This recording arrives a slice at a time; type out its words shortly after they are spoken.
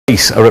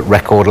Police are at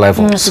record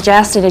levels.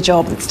 Suggesting a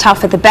job that's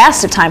tough at the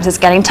best of times is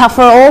getting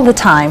tougher all the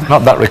time. Not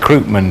that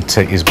recruitment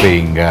is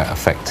being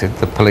affected.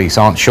 The police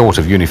aren't short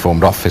of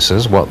uniformed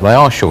officers. What they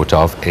are short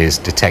of is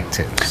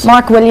detectives.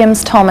 Mark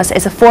Williams-Thomas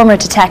is a former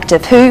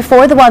detective who,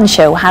 for The One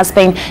Show, has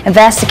been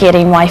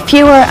investigating why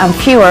fewer and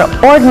fewer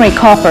ordinary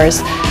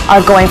coppers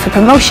are going for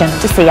promotion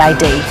to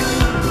CID.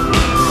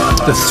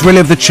 The thrill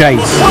of the chase.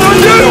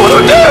 What do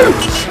I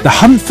do? The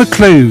hunt for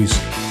clues.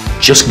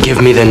 Just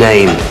give me the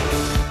name.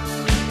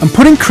 And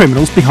putting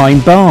criminals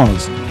behind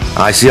bars.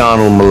 I see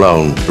Arnold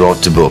Malone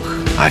brought to book.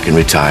 I can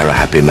retire a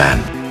happy man.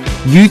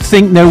 You'd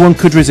think no one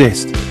could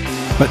resist.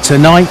 But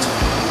tonight,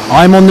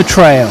 I'm on the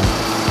trail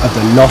of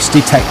the lost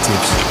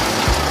detectives.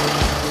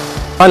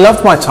 I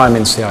loved my time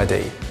in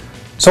CID,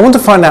 so I want to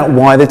find out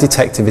why the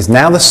detective is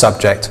now the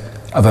subject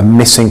of a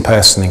missing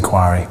person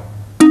inquiry.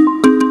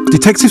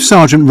 Detective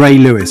Sergeant Ray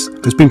Lewis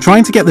has been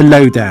trying to get the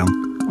lowdown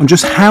on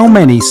just how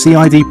many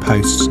CID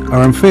posts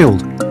are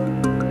unfilled.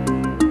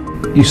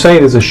 You say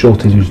there's a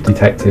shortage of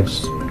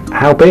detectives.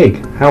 How big?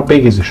 How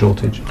big is the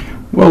shortage?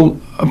 Well,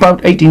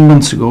 about 18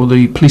 months ago,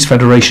 the Police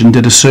Federation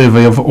did a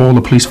survey of all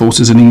the police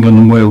forces in England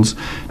and Wales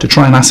to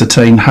try and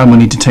ascertain how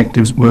many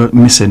detectives were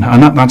missing.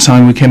 And at that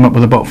time, we came up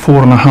with about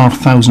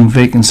 4,500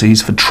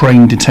 vacancies for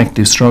trained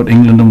detectives throughout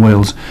England and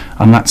Wales,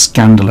 and that's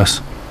scandalous.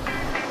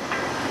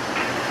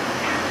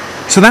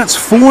 So that's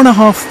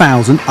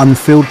 4,500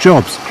 unfilled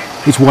jobs.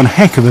 It's one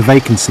heck of a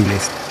vacancy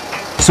list.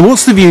 So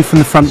what's the view from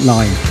the front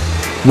line?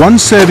 One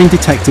serving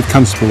detective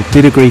constable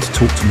did agree to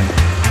talk to me.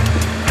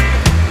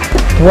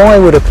 Why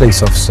would a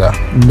police officer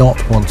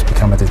not want to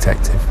become a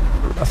detective?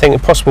 I think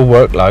the possible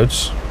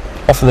workloads,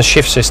 often the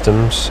shift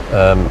systems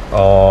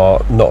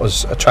are not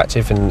as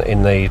attractive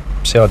in the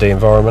CID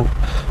environment,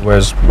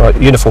 whereas my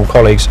uniformed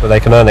colleagues, they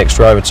can earn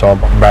extra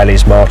overtime,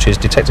 rallies, marches.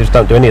 Detectives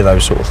don't do any of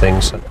those sort of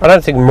things. I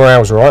don't think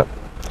morale's right.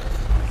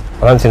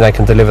 I don't think they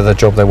can deliver the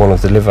job they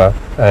want to deliver,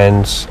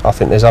 and I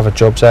think there's other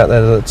jobs out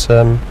there that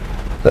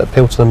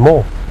appeal to them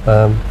more.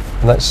 And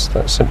that's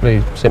simply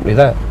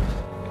that.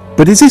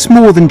 But is this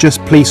more than just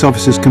police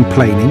officers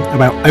complaining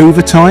about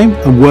overtime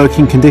and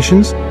working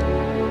conditions?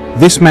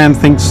 This man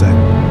thinks so.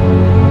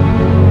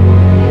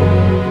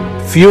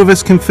 Few of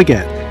us can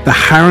forget the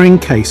harrowing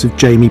case of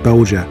Jamie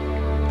Bolger.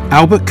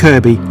 Albert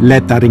Kirby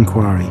led that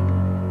inquiry.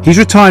 He's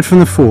retired from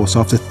the force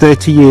after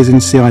 30 years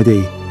in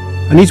CID,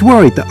 and he's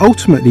worried that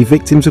ultimately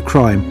victims of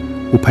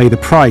crime will pay the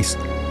price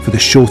for the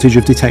shortage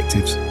of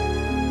detectives.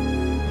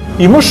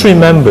 You must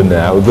remember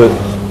now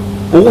that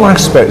all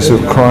aspects of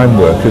crime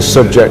work are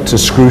subject to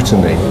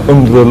scrutiny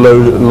under the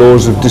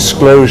laws of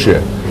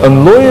disclosure.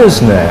 And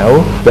lawyers now,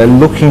 they're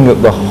looking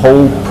at the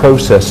whole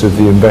process of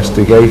the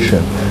investigation.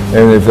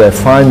 And if they're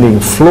finding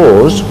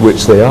flaws,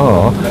 which they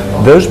are,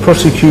 those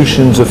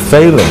prosecutions are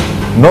failing.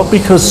 Not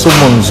because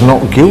someone's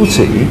not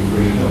guilty,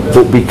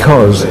 but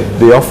because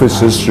the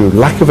officers, through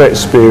lack of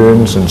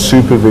experience and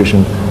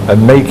supervision, are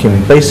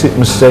making basic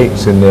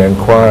mistakes in their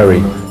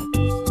inquiry.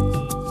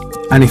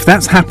 And if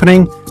that's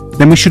happening,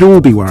 then we should all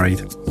be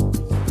worried.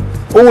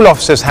 All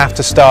officers have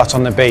to start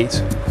on the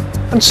beat,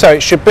 and so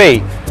it should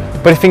be.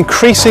 But if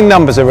increasing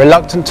numbers are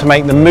reluctant to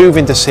make the move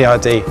into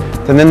CID,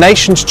 then the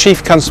nation's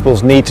chief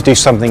constables need to do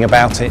something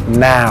about it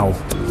now.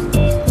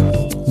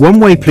 One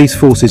way police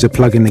forces are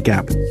plugging the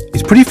gap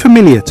is pretty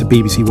familiar to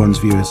BBC One's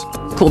viewers.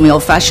 Call me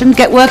old-fashioned,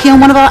 get working on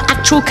one of our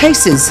actual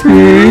cases.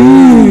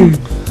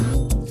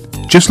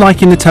 Just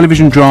like in the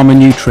television drama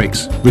New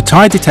Tricks,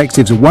 retired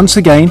detectives are once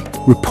again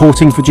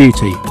reporting for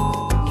duty.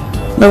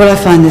 Where will I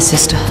find this,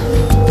 sister?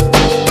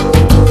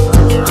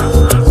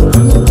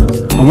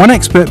 And one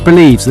expert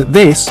believes that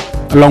this,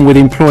 along with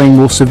employing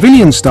more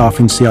civilian staff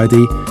in CID,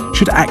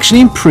 should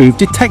actually improve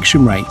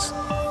detection rates.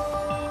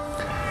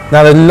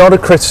 Now, there's a lot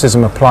of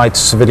criticism applied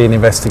to civilian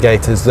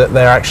investigators that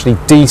they're actually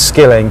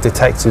de-skilling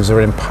detectives who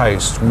are in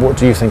post. What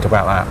do you think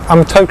about that?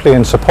 I'm totally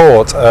in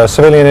support.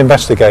 Civilian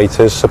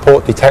investigators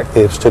support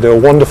detectives to do a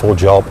wonderful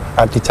job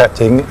at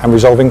detecting and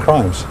resolving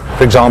crimes.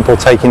 For example,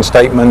 taking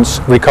statements,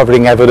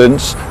 recovering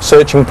evidence,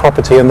 searching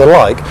property and the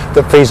like,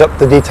 that frees up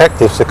the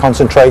detectives to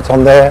concentrate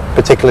on their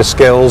particular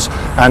skills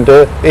and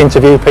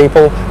interview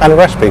people and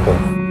arrest people.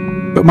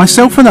 But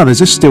myself and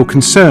others are still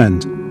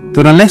concerned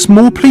that unless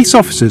more police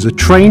officers are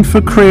trained for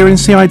a career in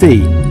CID,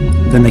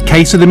 then the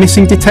case of the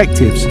missing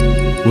detectives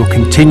will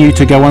continue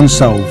to go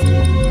unsolved.